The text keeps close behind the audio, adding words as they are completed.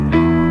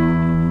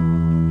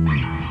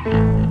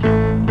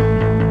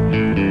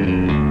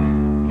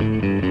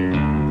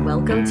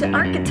to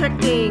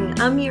Architecting.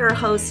 I'm your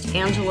host,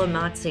 Angela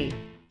Mazzi.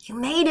 You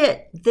made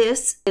it.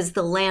 This is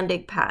the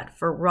landing pad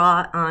for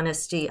raw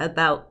honesty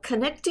about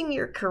connecting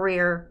your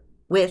career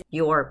with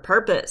your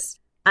purpose.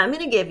 I'm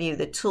going to give you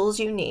the tools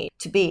you need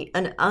to be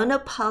an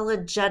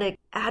unapologetic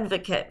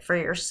advocate for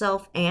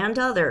yourself and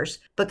others,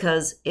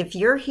 because if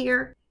you're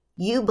here,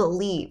 you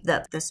believe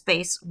that the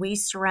space we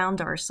surround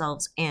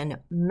ourselves in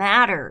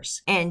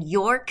matters, and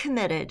you're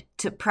committed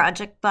to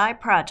project by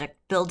project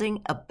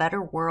building a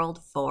better world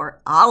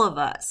for all of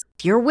us.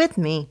 If you're with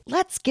me,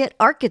 let's get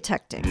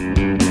architecting.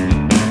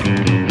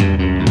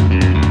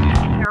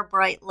 Your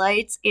bright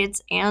lights,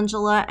 it's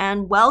Angela,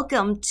 and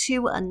welcome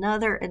to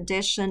another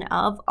edition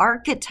of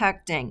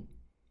Architecting.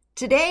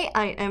 Today,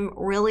 I am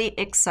really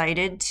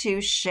excited to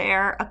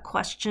share a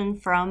question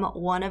from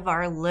one of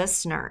our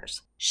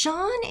listeners.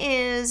 Sean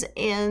is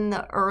in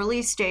the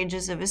early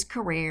stages of his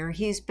career.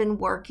 He's been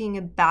working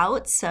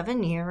about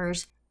 7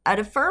 years at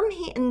a firm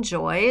he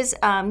enjoys.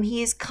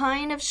 He's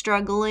kind of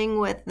struggling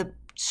with the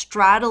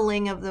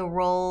straddling of the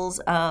roles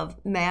of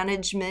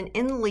management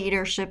and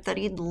leadership that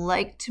he'd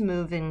like to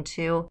move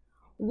into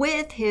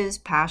with his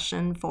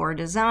passion for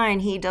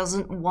design. He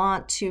doesn't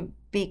want to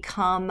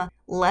become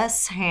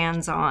less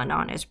hands-on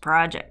on his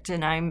project,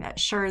 and I'm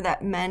sure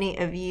that many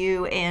of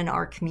you in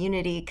our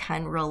community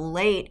can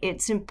relate.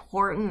 It's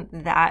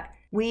important that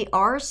we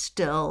are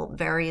still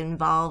very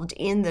involved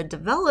in the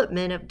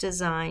development of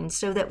design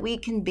so that we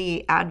can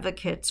be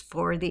advocates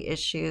for the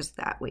issues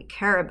that we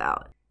care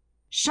about.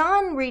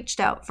 Sean reached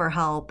out for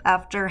help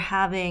after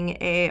having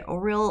a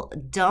real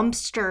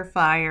dumpster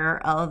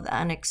fire of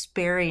an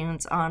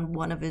experience on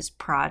one of his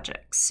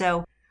projects.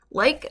 So,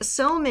 like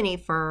so many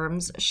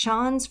firms,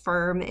 Sean's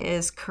firm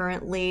is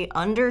currently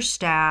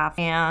understaffed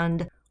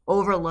and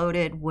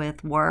overloaded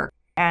with work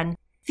and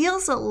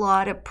feels a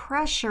lot of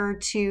pressure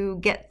to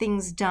get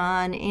things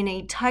done in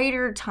a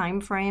tighter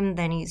time frame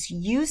than he's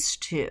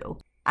used to.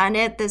 And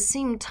at the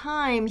same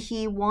time,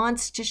 he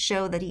wants to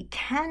show that he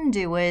can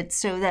do it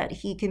so that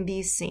he can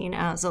be seen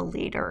as a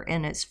leader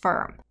in his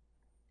firm.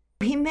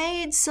 He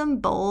made some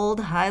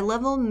bold,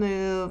 high-level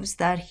moves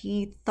that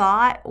he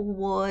thought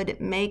would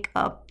make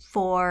up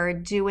for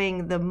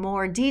doing the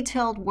more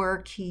detailed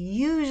work he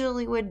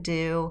usually would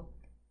do,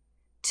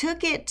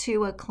 took it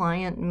to a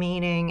client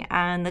meeting,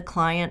 and the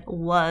client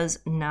was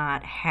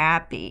not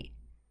happy.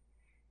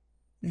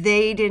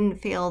 They didn't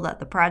feel that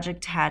the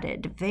project had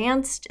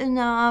advanced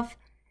enough.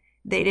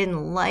 They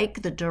didn't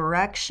like the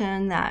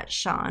direction that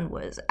Sean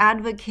was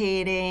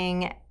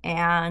advocating,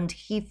 and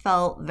he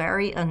felt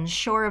very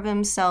unsure of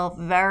himself,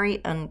 very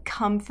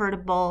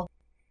uncomfortable.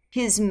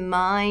 His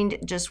mind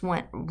just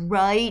went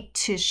right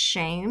to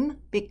shame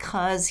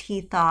because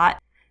he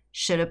thought,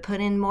 should have put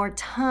in more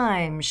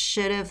time,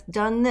 should have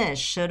done this,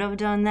 should have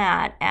done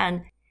that.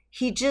 And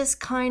he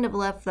just kind of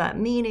left that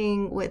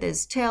meeting with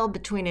his tail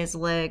between his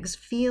legs,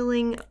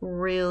 feeling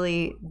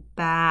really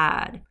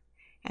bad.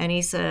 And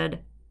he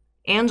said,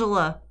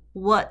 Angela,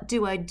 what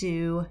do I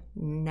do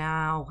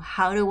now?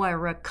 How do I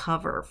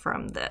recover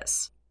from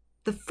this?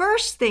 The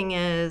first thing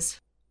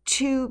is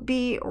to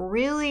be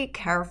really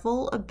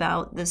careful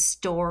about the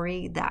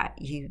story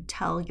that you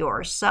tell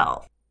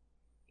yourself.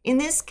 In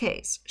this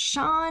case,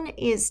 Sean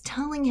is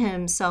telling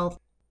himself,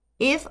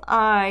 if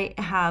I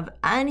have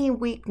any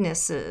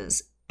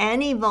weaknesses,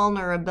 any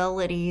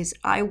vulnerabilities,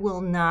 I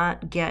will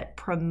not get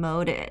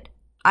promoted.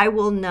 I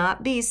will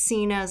not be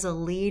seen as a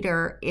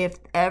leader if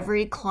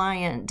every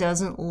client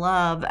doesn't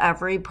love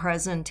every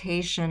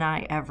presentation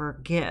I ever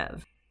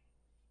give.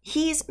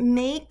 He's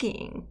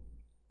making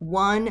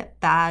one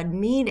bad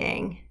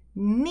meeting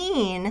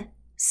mean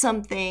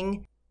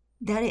something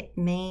that it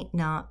may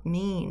not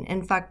mean.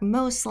 In fact,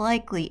 most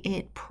likely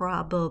it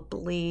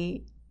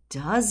probably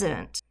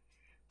doesn't.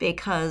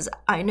 Because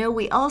I know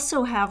we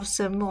also have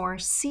some more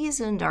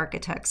seasoned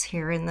architects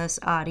here in this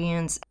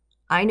audience.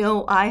 I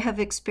know I have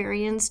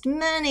experienced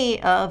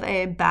many of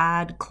a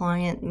bad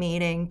client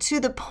meeting to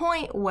the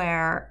point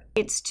where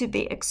it's to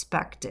be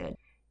expected.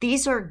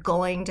 These are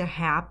going to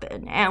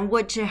happen. And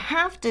what you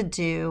have to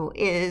do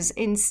is,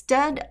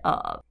 instead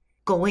of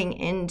going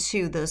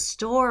into the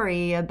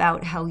story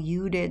about how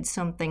you did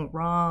something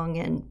wrong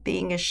and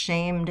being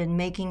ashamed and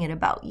making it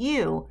about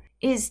you,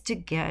 is to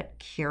get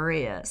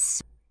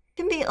curious.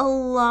 There can be a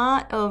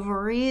lot of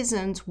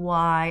reasons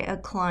why a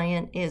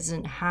client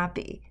isn't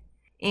happy.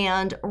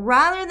 And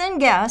rather than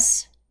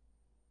guess,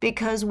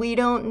 because we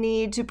don't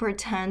need to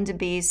pretend to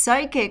be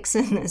psychics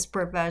in this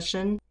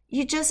profession,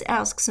 you just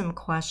ask some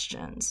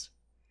questions.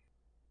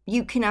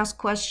 You can ask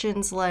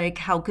questions like,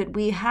 how could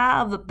we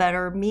have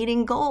better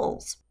meeting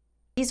goals?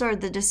 These are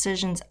the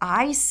decisions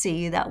I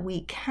see that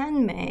we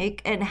can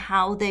make and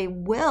how they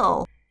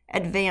will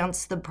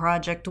advance the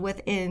project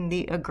within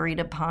the agreed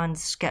upon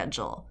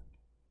schedule.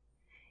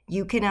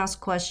 You can ask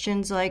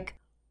questions like,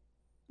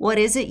 what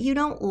is it you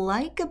don't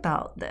like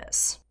about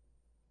this?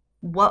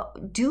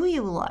 What do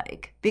you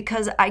like?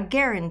 Because I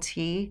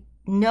guarantee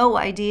no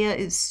idea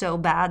is so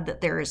bad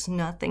that there is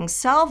nothing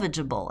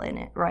salvageable in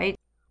it, right?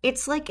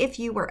 It's like if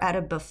you were at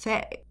a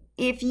buffet.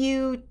 If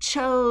you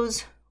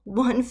chose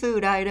one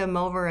food item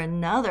over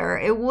another.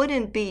 It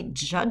wouldn't be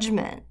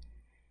judgment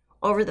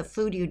over the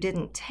food you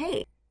didn't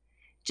take,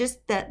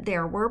 just that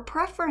there were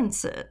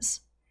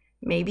preferences.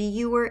 Maybe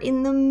you were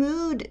in the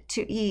mood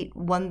to eat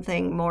one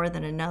thing more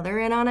than another,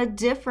 and on a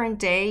different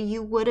day,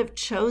 you would have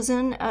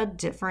chosen a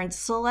different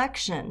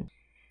selection.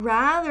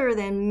 Rather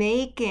than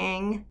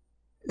making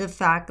the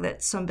fact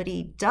that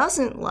somebody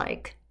doesn't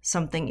like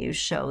something you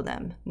show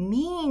them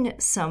mean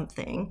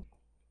something,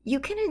 you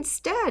can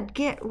instead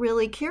get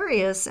really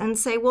curious and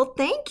say, well,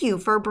 thank you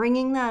for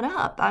bringing that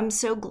up. I'm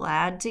so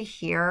glad to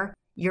hear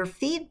your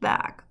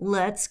feedback.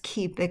 Let's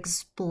keep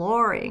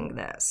exploring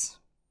this.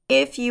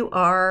 If you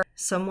are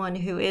someone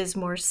who is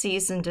more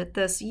seasoned at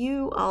this,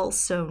 you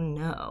also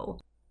know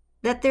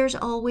that there's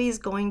always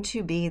going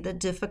to be the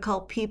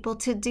difficult people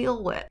to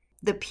deal with.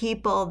 The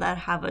people that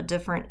have a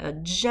different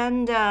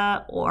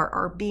agenda or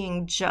are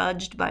being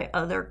judged by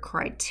other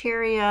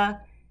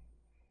criteria.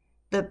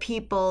 The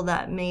people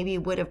that maybe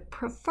would have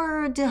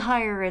preferred to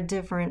hire a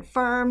different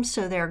firm,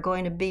 so they're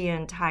going to be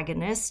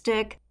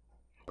antagonistic.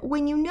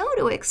 When you know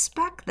to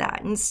expect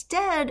that,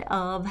 instead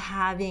of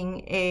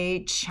having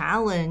a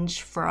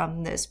challenge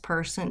from this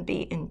person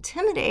be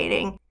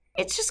intimidating,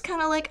 it's just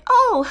kind of like,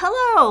 oh,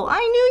 hello, I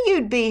knew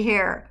you'd be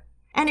here.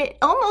 And it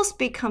almost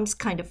becomes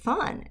kind of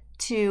fun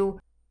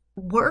to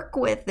work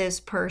with this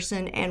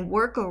person and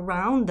work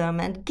around them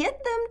and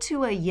get them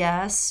to a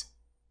yes,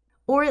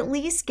 or at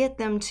least get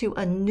them to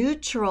a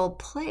neutral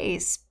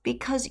place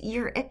because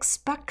you're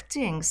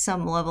expecting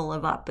some level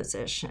of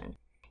opposition.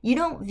 You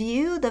don't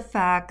view the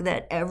fact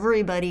that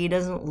everybody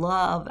doesn't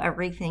love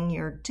everything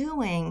you're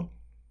doing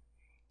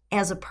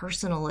as a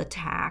personal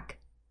attack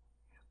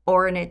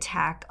or an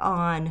attack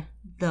on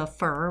the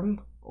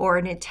firm or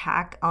an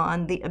attack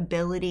on the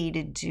ability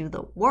to do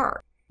the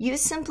work. You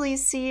simply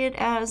see it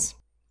as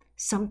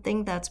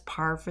something that's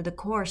par for the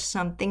course,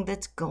 something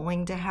that's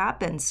going to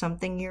happen,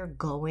 something you're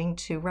going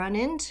to run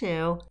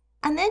into.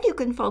 And then you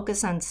can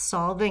focus on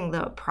solving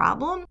the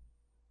problem,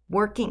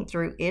 working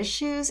through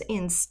issues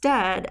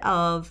instead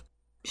of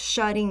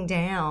shutting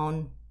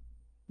down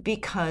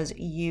because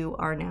you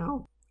are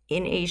now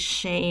in a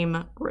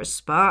shame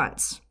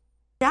response.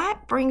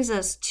 That brings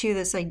us to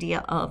this idea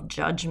of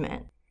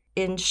judgment.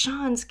 In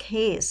Sean's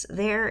case,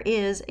 there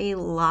is a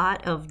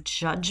lot of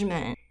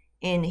judgment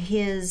in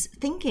his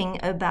thinking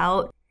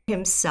about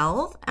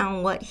himself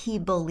and what he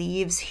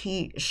believes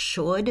he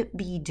should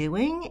be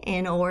doing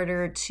in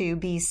order to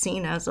be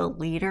seen as a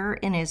leader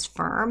in his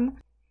firm.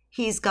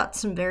 He's got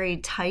some very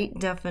tight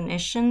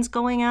definitions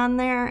going on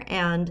there,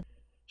 and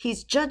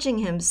he's judging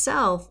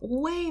himself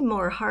way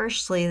more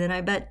harshly than I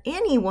bet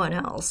anyone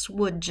else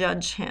would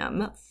judge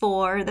him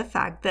for the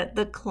fact that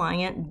the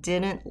client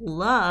didn't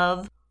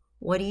love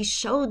what he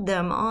showed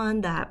them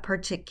on that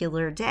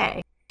particular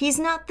day. He's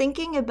not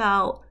thinking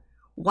about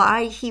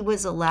why he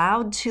was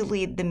allowed to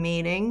lead the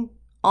meeting,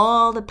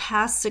 all the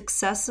past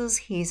successes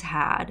he's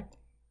had,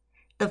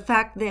 the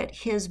fact that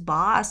his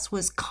boss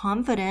was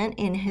confident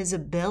in his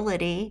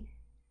ability.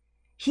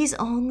 He's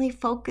only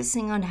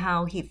focusing on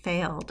how he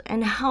failed.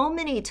 And how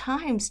many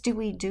times do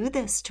we do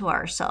this to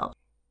ourselves?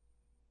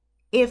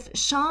 If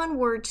Sean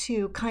were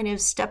to kind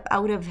of step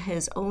out of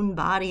his own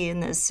body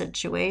in this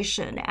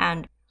situation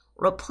and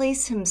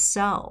replace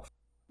himself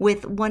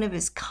with one of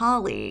his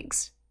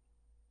colleagues,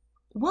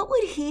 what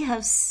would he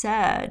have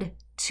said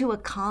to a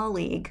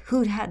colleague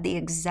who'd had the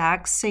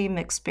exact same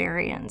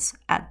experience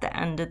at the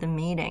end of the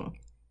meeting?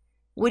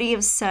 Would he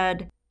have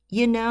said,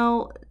 you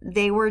know,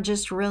 they were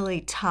just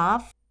really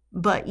tough,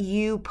 but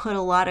you put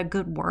a lot of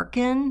good work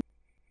in?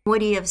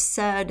 Would he have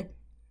said,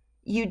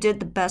 you did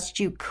the best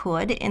you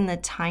could in the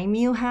time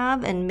you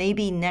have, and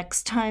maybe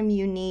next time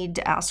you need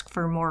to ask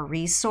for more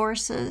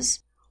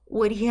resources?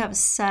 Would he have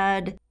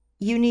said,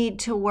 you need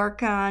to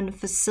work on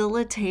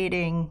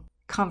facilitating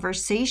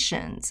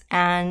conversations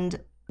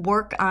and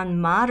work on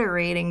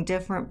moderating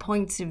different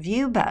points of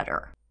view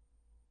better?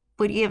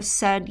 Would he have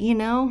said, you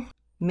know,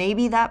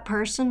 maybe that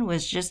person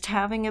was just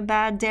having a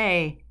bad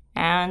day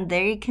and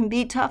they can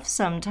be tough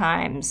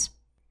sometimes?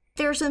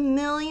 There's a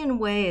million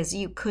ways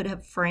you could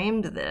have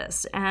framed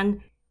this,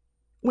 and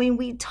when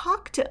we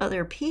talk to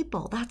other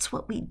people, that's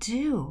what we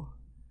do.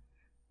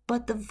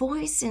 But the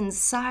voice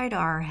inside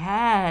our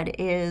head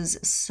is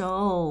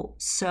so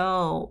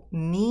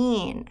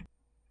mean.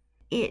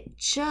 It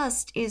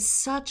just is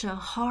such a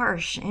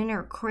harsh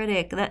inner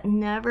critic that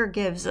never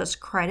gives us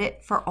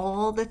credit for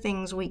all the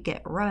things we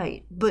get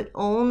right, but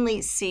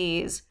only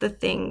sees the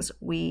things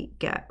we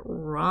get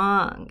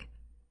wrong.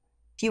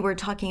 If you were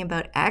talking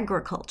about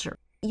agriculture,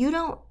 you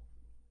don't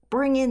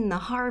bring in the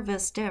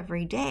harvest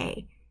every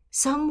day.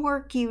 Some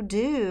work you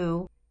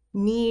do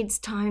needs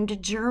time to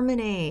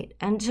germinate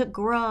and to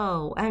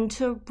grow and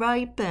to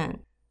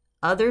ripen.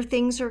 Other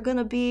things are going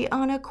to be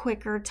on a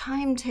quicker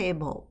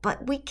timetable,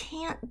 but we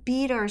can't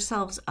beat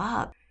ourselves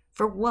up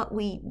for what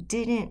we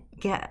didn't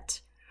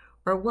get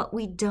or what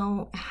we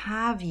don't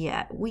have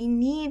yet. We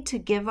need to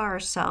give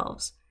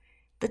ourselves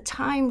the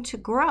time to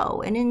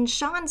grow. And in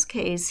Sean's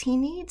case, he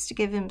needs to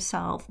give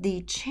himself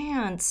the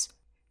chance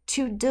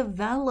to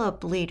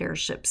develop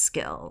leadership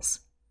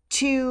skills,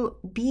 to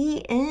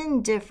be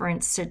in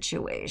different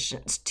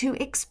situations, to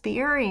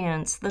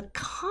experience the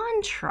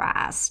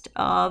contrast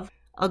of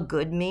a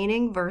good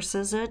meeting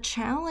versus a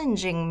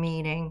challenging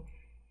meeting,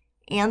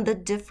 and the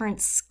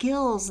different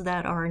skills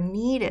that are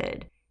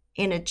needed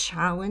in a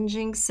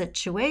challenging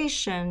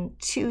situation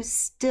to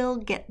still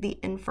get the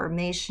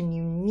information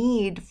you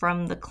need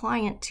from the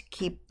client to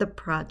keep the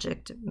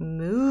project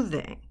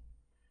moving.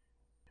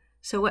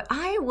 So what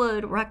I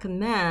would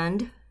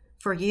recommend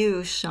for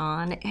you,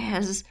 Sean,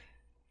 is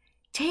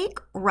take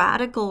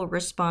radical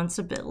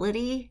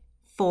responsibility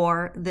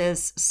for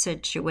this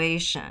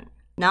situation.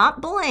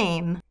 Not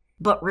blame,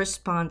 but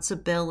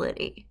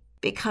responsibility.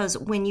 Because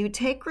when you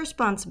take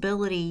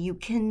responsibility, you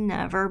can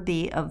never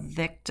be a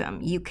victim.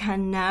 You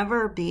can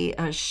never be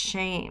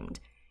ashamed.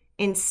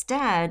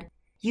 Instead,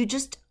 you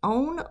just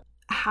own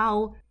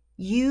how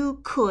you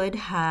could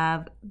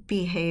have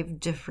behaved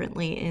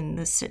differently in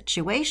the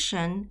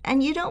situation,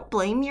 and you don't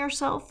blame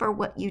yourself for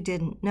what you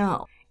didn't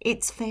know.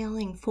 It's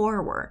failing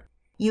forward.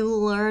 You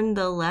learn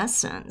the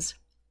lessons.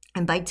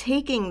 And by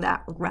taking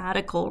that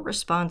radical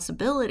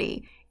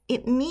responsibility,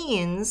 it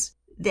means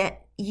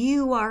that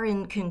you are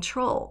in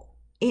control.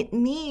 It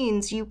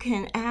means you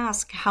can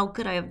ask, how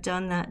could I have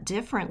done that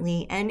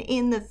differently? And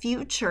in the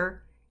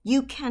future,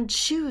 you can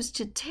choose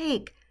to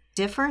take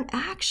different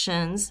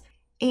actions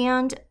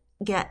and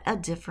get a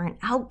different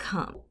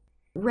outcome.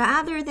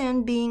 Rather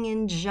than being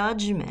in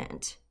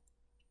judgment,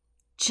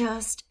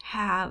 just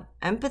have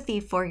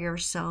empathy for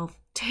yourself.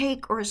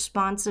 Take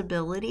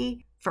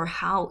responsibility for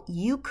how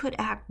you could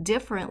act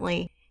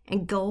differently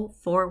and go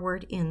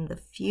forward in the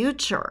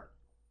future.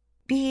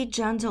 Be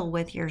gentle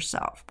with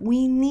yourself.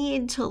 We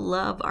need to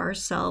love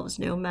ourselves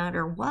no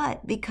matter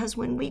what, because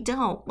when we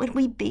don't, when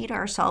we beat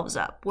ourselves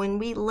up, when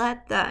we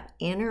let that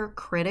inner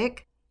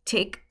critic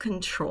take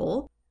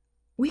control,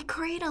 we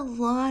create a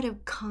lot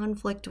of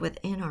conflict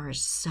within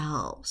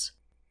ourselves.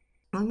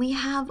 When we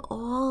have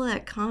all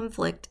that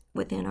conflict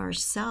within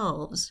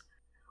ourselves,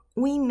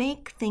 we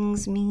make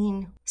things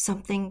mean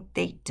something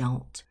they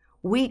don't.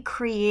 We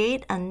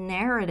create a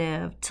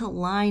narrative to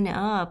line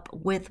up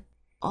with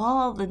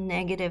all the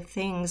negative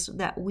things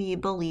that we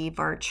believe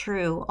are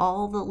true,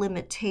 all the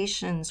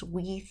limitations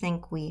we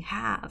think we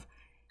have.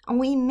 And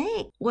we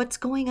make what's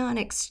going on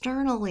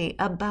externally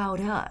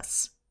about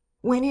us,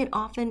 when it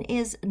often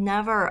is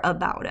never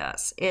about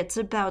us. It's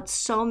about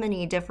so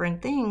many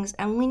different things,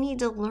 and we need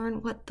to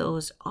learn what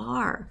those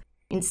are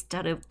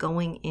instead of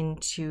going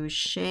into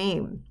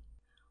shame.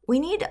 We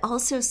need to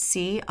also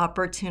see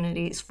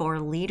opportunities for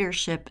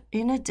leadership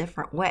in a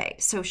different way.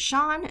 So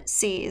Sean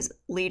sees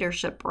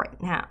leadership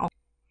right now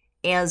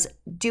as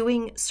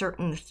doing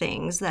certain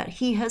things that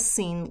he has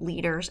seen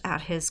leaders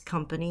at his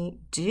company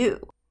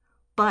do.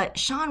 But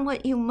Sean,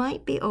 what you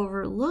might be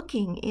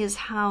overlooking is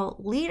how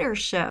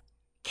leadership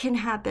can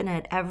happen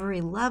at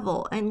every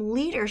level. And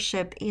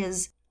leadership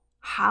is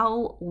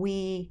how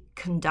we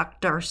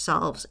conduct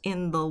ourselves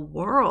in the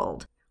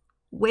world.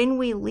 When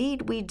we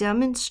lead, we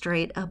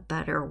demonstrate a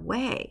better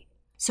way.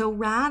 So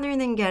rather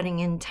than getting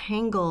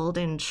entangled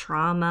in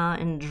trauma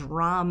and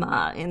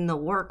drama in the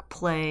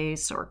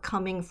workplace, or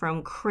coming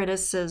from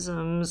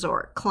criticisms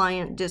or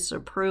client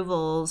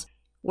disapprovals,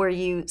 where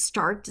you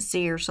start to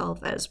see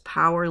yourself as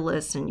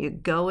powerless and you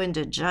go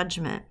into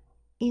judgment,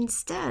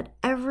 instead,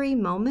 every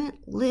moment,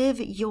 live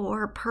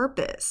your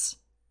purpose.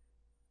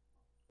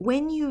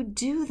 When you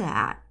do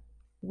that,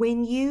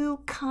 when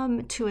you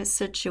come to a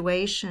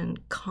situation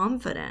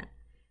confident,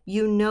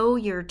 you know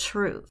your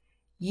truth,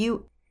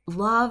 you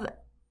love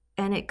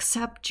and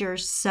accept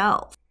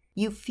yourself,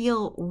 you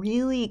feel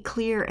really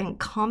clear and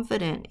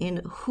confident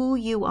in who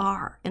you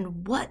are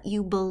and what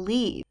you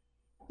believe,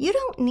 you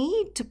don't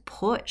need to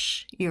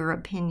push your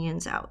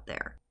opinions out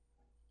there.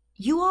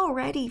 You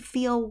already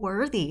feel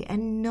worthy,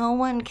 and no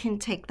one can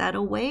take that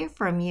away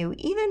from you,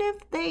 even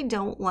if they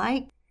don't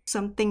like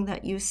something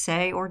that you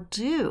say or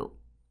do.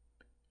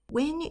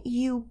 When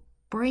you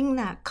bring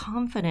that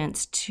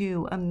confidence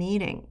to a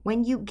meeting,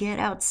 when you get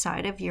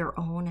outside of your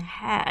own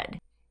head,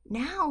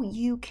 now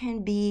you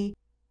can be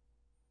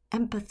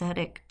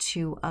empathetic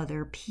to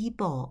other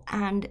people.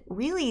 And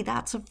really,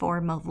 that's a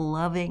form of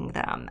loving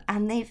them.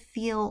 And they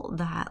feel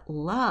that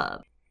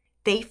love.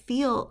 They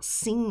feel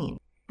seen.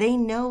 They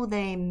know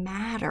they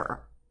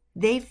matter.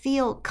 They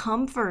feel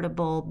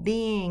comfortable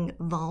being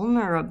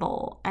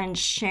vulnerable and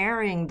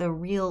sharing the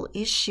real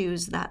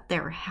issues that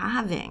they're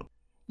having.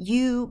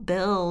 You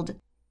build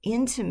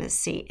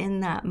intimacy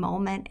in that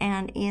moment,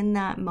 and in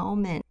that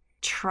moment,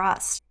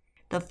 trust.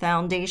 The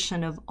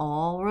foundation of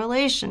all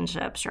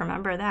relationships,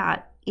 remember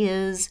that,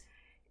 is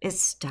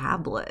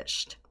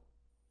established.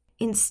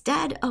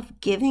 Instead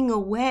of giving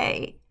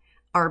away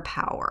our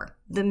power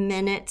the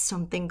minute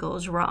something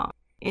goes wrong,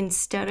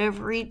 instead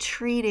of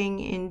retreating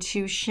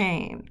into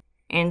shame,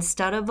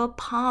 instead of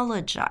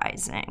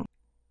apologizing,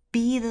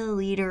 be the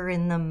leader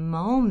in the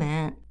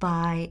moment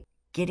by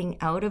getting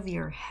out of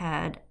your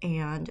head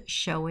and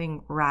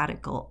showing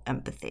radical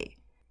empathy.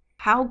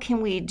 How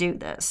can we do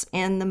this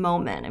in the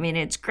moment? I mean,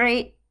 it's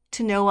great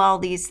to know all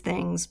these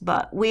things,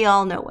 but we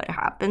all know what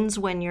happens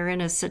when you're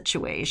in a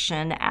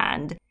situation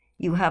and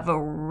you have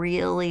a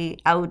really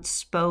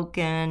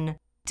outspoken,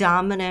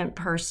 dominant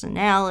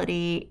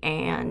personality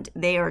and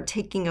they are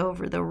taking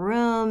over the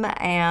room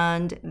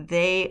and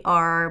they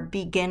are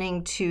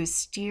beginning to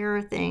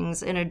steer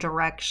things in a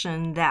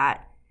direction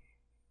that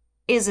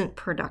isn't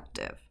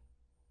productive.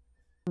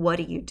 What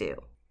do?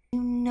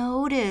 You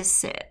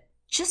notice it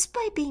just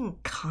by being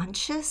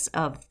conscious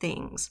of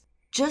things,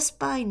 just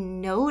by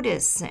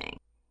noticing.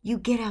 You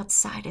get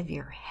outside of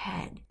your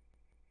head.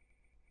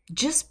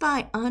 Just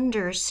by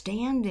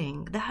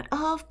understanding that,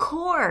 of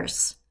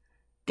course,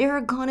 there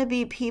are going to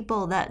be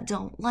people that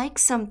don't like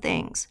some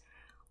things.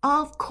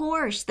 Of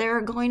course, there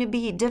are going to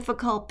be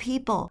difficult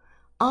people.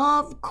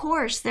 Of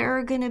course, there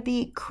are going to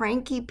be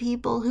cranky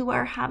people who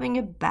are having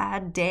a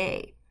bad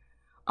day.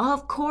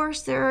 Of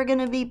course, there are going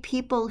to be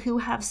people who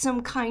have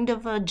some kind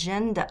of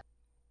agenda.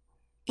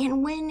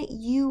 And when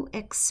you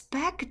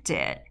expect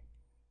it,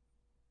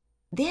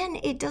 then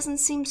it doesn't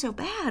seem so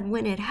bad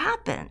when it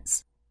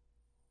happens.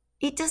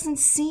 It doesn't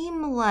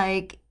seem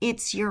like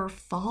it's your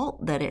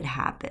fault that it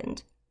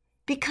happened,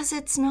 because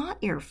it's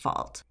not your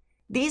fault.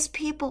 These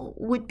people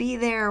would be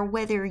there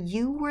whether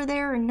you were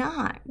there or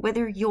not,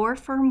 whether your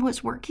firm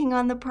was working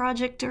on the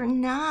project or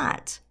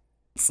not.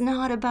 It's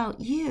not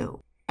about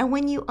you. And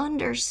when you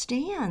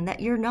understand that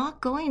you're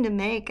not going to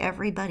make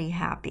everybody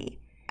happy,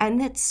 and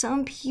that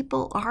some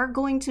people are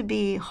going to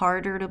be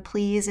harder to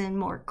please and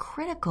more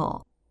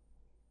critical,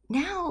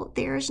 now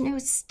there's no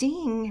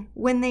sting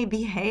when they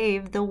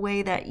behave the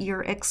way that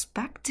you're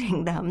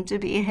expecting them to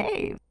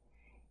behave.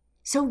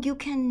 So you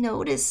can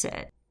notice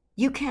it,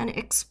 you can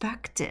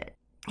expect it,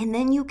 and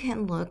then you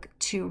can look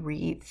to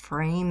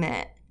reframe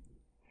it.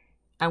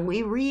 And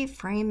we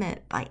reframe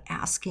it by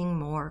asking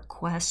more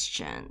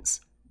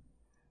questions,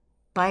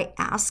 by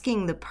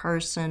asking the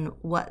person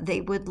what they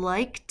would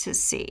like to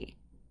see,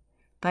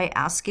 by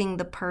asking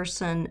the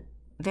person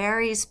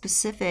very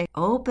specific,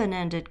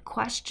 open-ended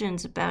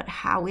questions about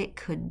how it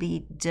could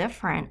be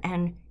different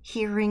and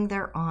hearing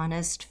their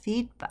honest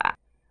feedback,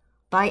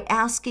 by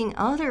asking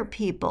other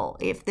people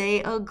if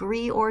they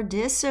agree or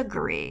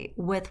disagree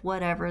with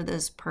whatever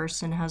this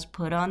person has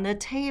put on the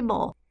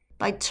table,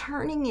 by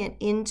turning it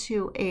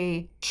into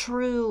a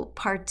true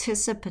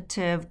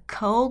participative,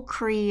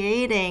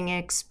 co-creating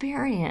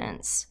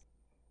experience.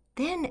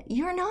 Then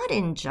you're not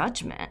in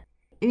judgment.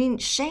 I mean,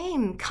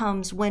 shame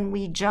comes when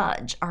we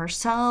judge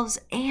ourselves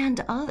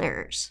and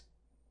others.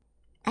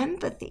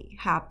 Empathy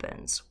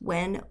happens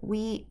when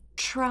we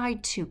try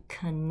to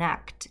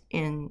connect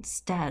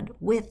instead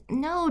with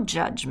no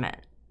judgment.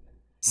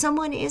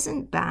 Someone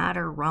isn't bad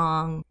or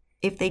wrong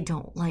if they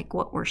don't like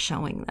what we're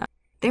showing them.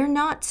 They're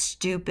not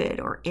stupid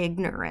or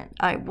ignorant.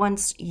 I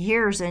once,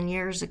 years and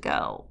years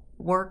ago,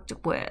 worked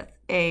with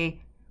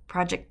a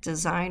project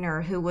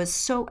designer who was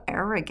so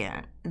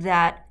arrogant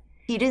that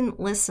he didn't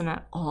listen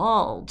at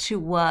all to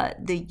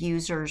what the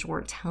users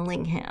were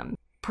telling him,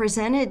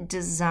 presented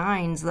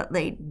designs that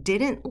they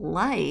didn't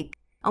like,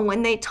 and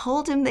when they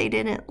told him they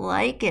didn't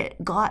like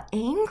it, got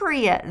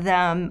angry at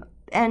them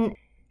and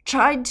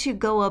tried to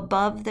go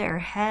above their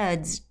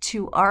heads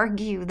to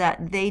argue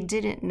that they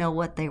didn't know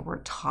what they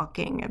were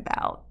talking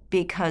about.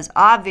 Because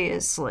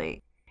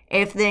obviously,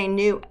 if they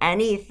knew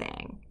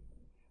anything,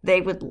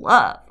 they would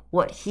love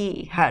what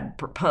he had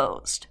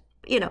proposed.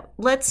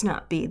 Let's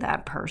not be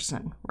that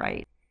person,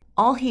 right?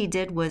 All he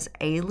did was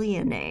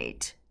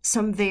alienate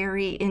some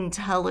very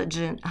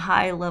intelligent,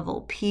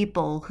 high-level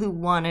people who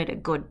wanted a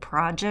good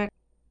project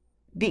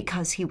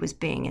because he was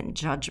being in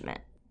judgment.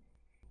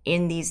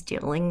 In these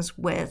dealings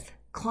with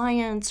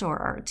clients or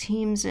our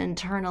teams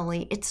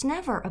internally, it's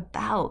never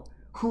about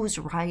who's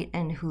right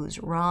and who's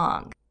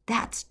wrong.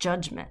 That's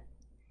judgment.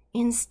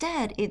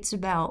 Instead, it's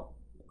about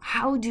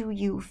how do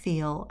you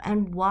feel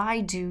and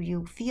why do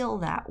you feel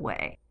that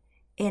way?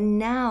 And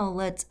now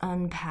let's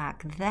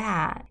unpack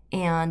that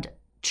and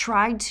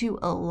try to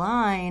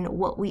align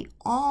what we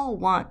all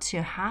want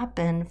to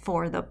happen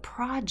for the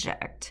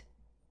project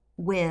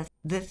with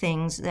the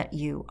things that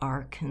you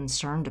are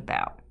concerned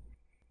about.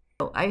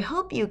 So I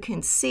hope you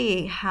can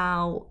see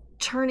how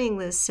turning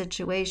this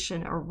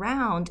situation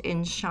around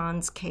in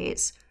Sean's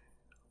case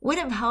would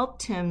have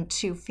helped him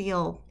to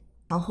feel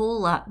a whole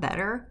lot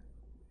better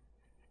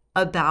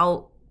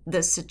about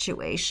the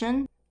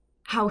situation,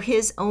 how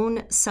his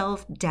own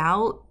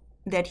self-doubt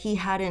that he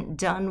hadn't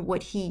done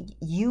what he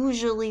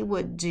usually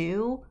would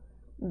do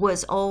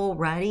was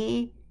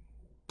already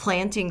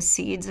planting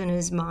seeds in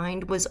his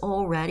mind, was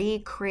already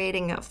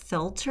creating a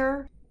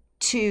filter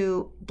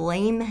to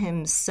blame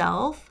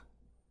himself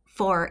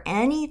for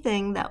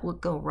anything that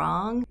would go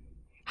wrong.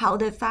 How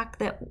the fact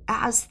that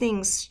as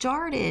things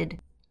started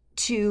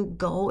to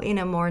go in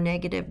a more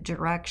negative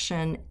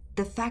direction,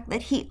 the fact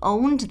that he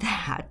owned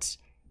that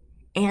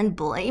and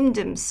blamed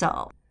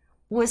himself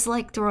was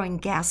like throwing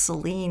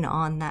gasoline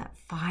on that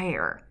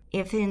fire.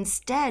 If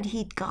instead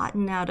he'd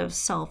gotten out of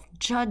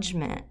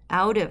self-judgment,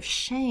 out of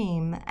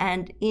shame,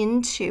 and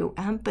into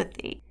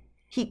empathy,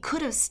 he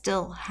could have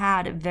still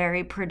had a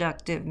very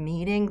productive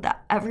meeting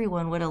that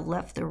everyone would have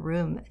left the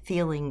room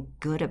feeling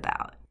good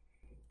about.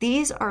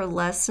 These are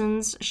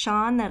lessons,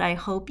 Sean, that I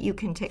hope you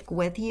can take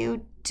with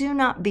you. Do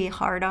not be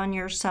hard on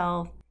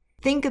yourself.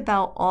 Think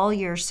about all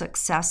your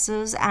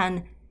successes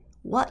and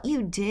what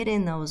you did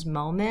in those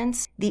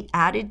moments, the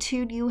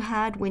attitude you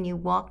had when you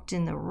walked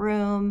in the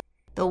room,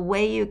 the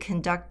way you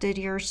conducted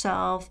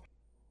yourself.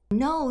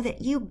 Know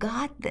that you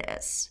got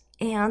this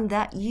and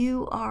that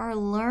you are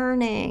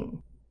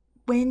learning.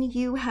 When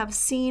you have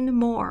seen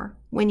more,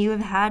 when you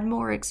have had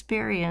more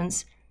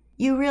experience,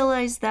 you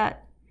realize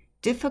that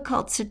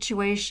difficult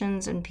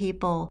situations and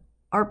people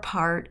are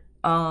part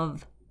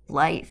of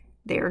life.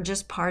 They are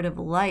just part of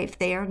life.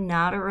 They are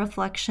not a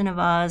reflection of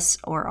us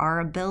or our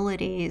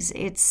abilities.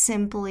 It's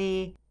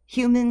simply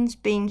humans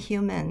being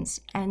humans,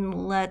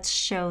 and let's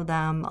show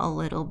them a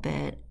little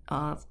bit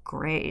of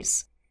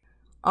grace.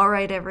 All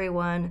right,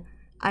 everyone.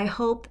 I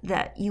hope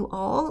that you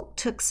all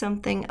took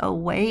something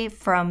away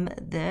from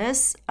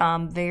this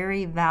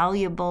very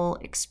valuable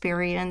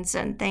experience.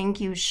 And thank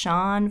you,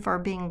 Sean, for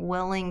being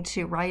willing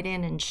to write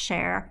in and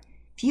share.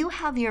 If you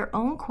have your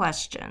own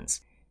questions,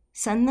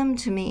 send them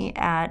to me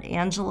at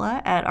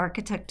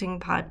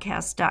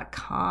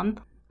angela@architectingpodcast.com.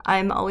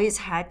 I'm always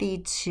happy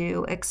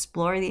to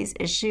explore these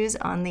issues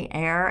on the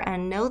air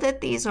and know that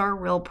these are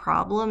real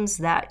problems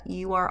that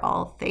you are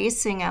all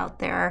facing out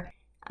there,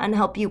 and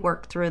help you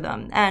work through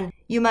them. And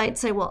you might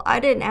say, well,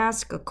 I didn't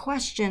ask a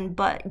question,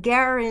 but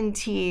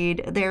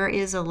guaranteed there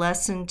is a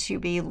lesson to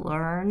be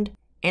learned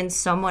in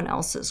someone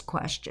else's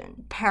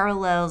question,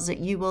 parallels that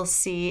you will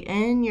see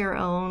in your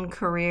own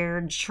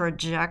career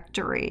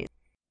trajectory.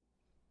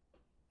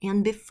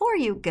 And before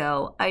you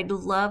go, I'd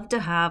love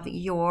to have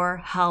your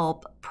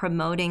help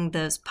promoting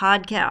this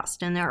podcast.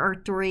 And there are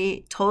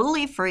 3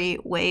 totally free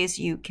ways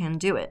you can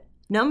do it.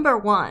 Number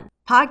 1,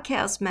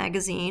 Podcast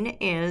Magazine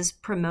is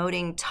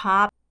promoting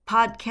top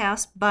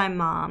podcasts by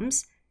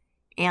moms.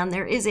 And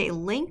there is a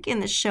link in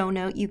the show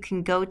note you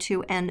can go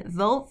to and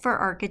vote for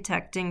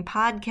Architecting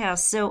Podcast.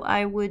 So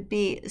I would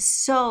be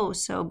so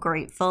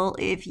grateful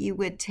if you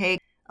would take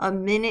a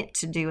minute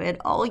to do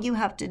it. All you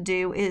have to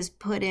do is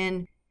put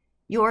in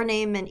your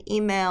name and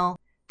email,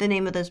 the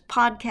name of this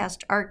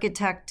podcast,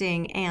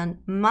 Architecting, and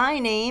my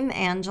name,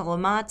 Angela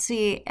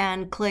Mazzi,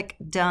 and click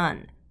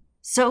done.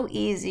 So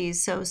easy,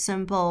 so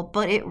simple,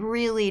 but it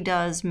really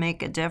does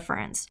make a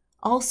difference.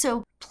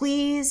 Also,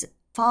 please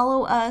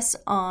follow us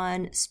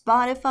on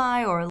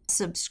Spotify or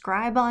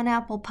subscribe on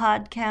Apple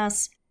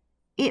Podcasts.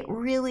 It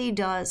really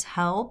does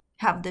help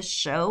have the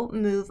show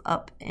move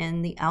up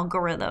in the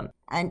algorithm.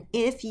 And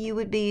if you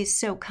would be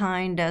so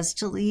kind as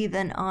to leave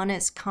an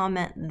honest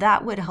comment,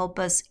 that would help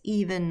us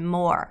even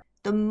more.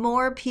 The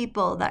more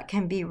people that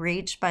can be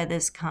reached by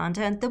this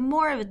content, the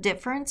more of a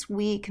difference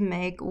we can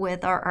make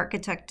with our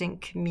architecting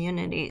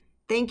community.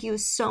 Thank you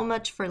so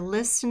much for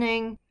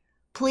listening.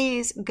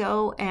 Please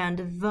go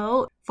and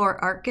vote for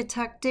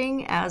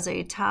Architecting as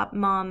a Top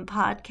Mom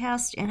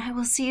podcast, and I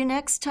will see you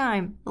next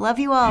time. Love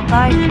you all.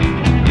 Bye.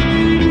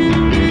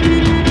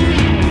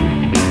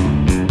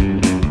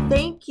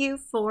 Thank you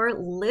for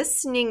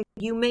listening.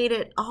 You made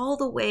it all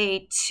the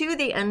way to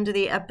the end of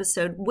the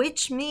episode,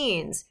 which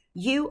means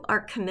you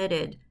are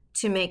committed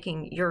to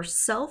making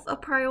yourself a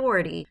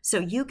priority so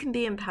you can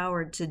be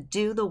empowered to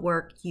do the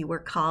work you were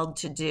called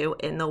to do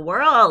in the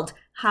world.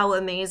 How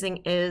amazing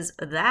is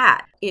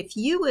that? If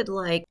you would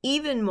like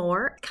even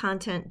more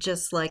content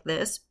just like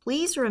this,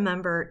 please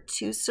remember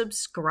to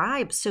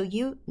subscribe so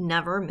you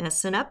never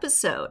miss an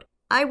episode.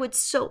 I would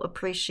so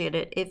appreciate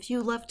it if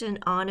you left an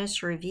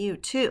honest review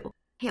too.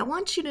 Hey, I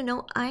want you to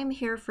know I'm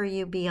here for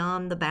you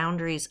beyond the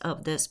boundaries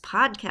of this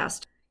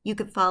podcast. You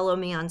can follow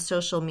me on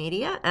social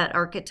media at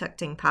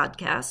Architecting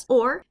Podcast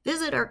or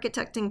visit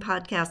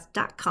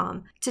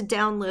architectingpodcast.com to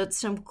download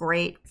some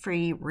great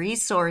free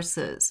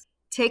resources.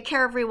 Take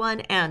care,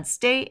 everyone, and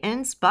stay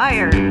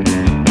inspired.